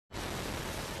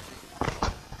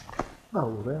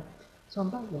Hello there. So I'm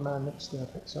back with my next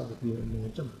Pixar review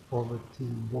and jump forward to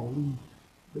WALL-E,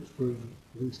 which was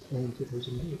released in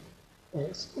 2008.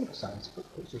 It's kind of a science book,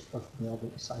 it's just first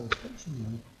relevant to science fiction.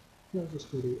 And tells the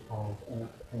story of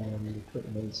Earth in the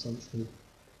 29th century,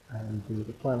 and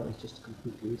the planet is just a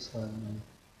complete wasteland, and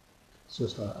it's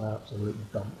just an absolute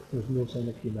dump. There's no sign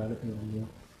of humanity on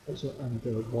there. And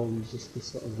WALL-E's just this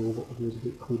sort of robot who goes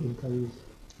about cleaning things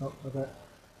up a bit,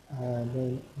 and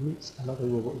then meets another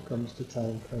robot who comes to try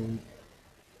and find,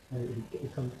 he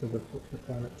comes to the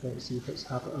planet trying to see if it's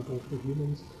habitable for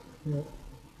humans,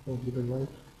 or human life.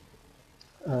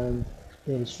 And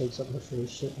then he strikes up this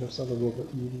relationship with this other robot,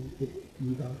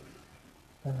 Eva.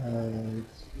 And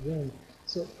yeah,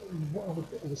 so what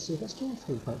I would say, let's go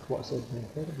through back to what I said in the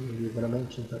Incredible review when I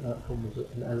mentioned that that film was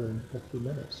an hour and 50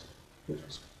 minutes, which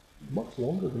was much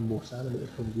longer than most animated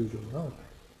films usually are.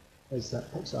 Is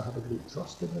that Pixar have a great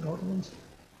trust in their audience,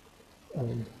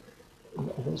 and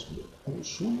it's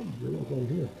shown really again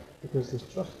here, because there's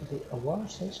trust. A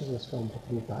large section of this film has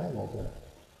no dialogue in it.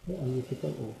 Yeah, and you could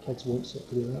think, well, kids won't sit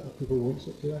through that, or people won't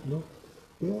sit through that. No,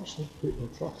 they actually put their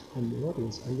trust in the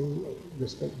audience, and they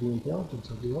respect the intelligence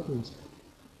of the audience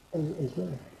as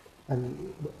well.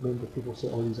 And when people say,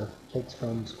 oh, these are kids'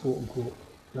 films, quote unquote,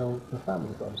 well, they're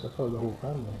family films, they're for the whole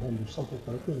family, and there's something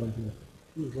for everyone here.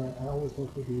 I always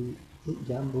look at the take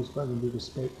gambles but when they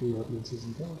respect the audience's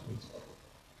intelligence.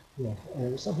 Yeah,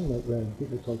 something like when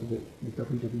people talk about the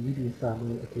WWE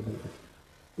family entertainment,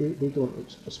 they don't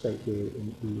respect the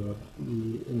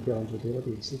intelligence of the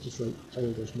audience, they just write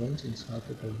childish nonsense half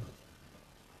the time.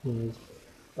 Whereas,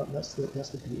 but that's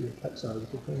the beauty of Pixar,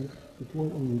 they go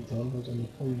into new genres and they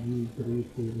find new brave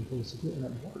things to do, and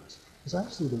it works. It's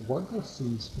actually the wordless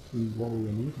scenes between WALL-E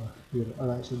and Eva who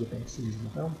are actually the best scenes in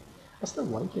the film. I still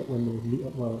like it when they meet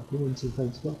up while humans and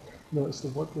things, but no, it's the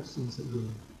wordless scenes that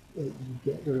you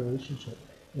get the relationship.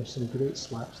 There's some great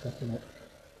slapstick in it.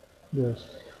 There's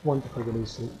one particular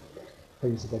who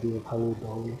finds the video of Hello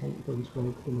Dolly, I think it's one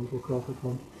of the Michael Crawford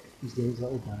one. He's doing his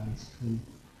little dance, and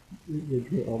the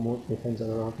great almost the things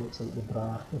that are objects like the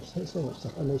bra. There's so much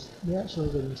stuff, and they actually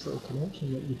have this little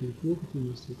connection that you can feel between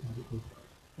these two characters,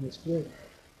 and it's great.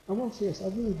 I will say this, I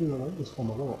really do like this film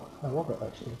a lot. I love it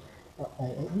actually.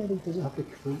 It maybe doesn't have the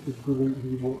great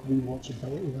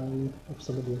rewatchability value of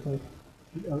some of the other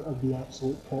of the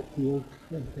absolute top tier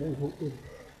Incredible.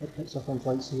 It picks up on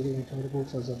Flight Series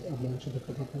Incredibles, as I've mentioned a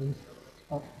couple of times.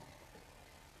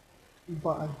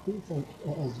 But I do think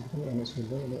it is great in its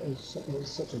own way, and it is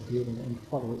such a great and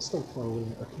it's still thoroughly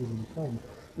entertaining film.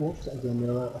 I watched it again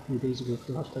there a few days ago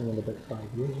for the first time in about 5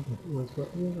 years, and it was, but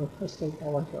I still I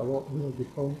like it a lot, really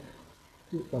good film.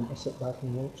 Great film to sit back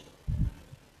and watch.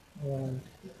 And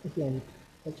again,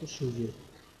 it just shows you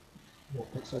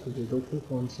what Pixar can do. They'll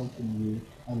take on something new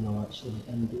and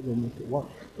they'll make it work.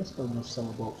 This film was still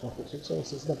a box office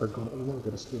success. It's never going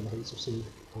to stay in the heights of, say,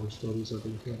 Toy Stories or the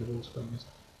Incredibles films.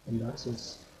 In that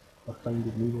sense, or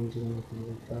Finding Nemo's or anything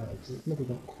like that. It's maybe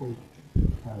not quite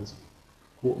as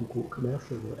quote unquote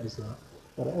commercial as that.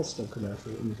 But it is still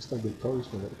commercial, and you can still get toys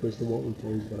for it, because the WALL-E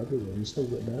toys were everywhere, and you still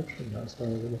get merch from that as far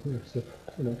as I'm here. So,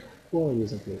 WALL-E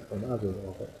is a great film, I really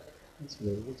love it. It's a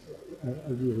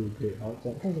really great art.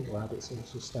 I'm kind of glad it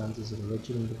also stands as an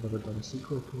original. They've never done a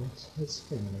sequel to this. It's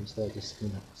kind of nice that it just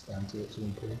kind of stands at its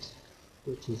own place,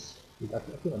 which is, I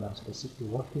feel like that's a sequel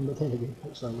working, but then again,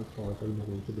 Pixar would probably find a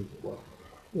way to make it work.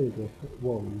 There you go,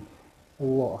 WALL-E. A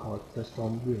lot of heart to this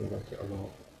film, really like it a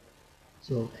lot.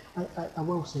 So, I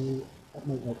will say, it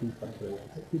might not be for everyone.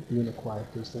 It could be an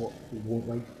acquired taste. A lot of people won't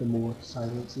like the more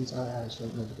silences. I actually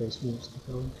think they're the best moments of the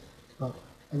film. But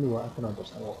I know what I can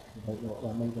understand what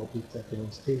that might not be to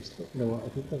everyone's taste, but you know what,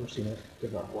 if you've never seen it,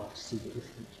 give it a watch, see what you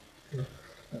think. Yeah,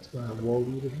 that's my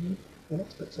WALL-E review. The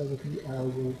next Pixar review I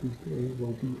will be doing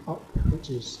will be Up, which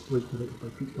was directed by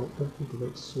Pete Docter, who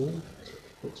directs Soul,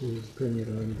 which is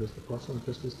premiering on Disney Plus on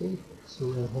Christmas Day.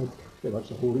 So pretty much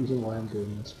the whole reason why I'm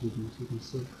doing this review series,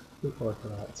 so look forward to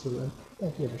that. So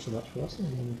thank you ever so much for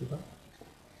listening, and we'll be back.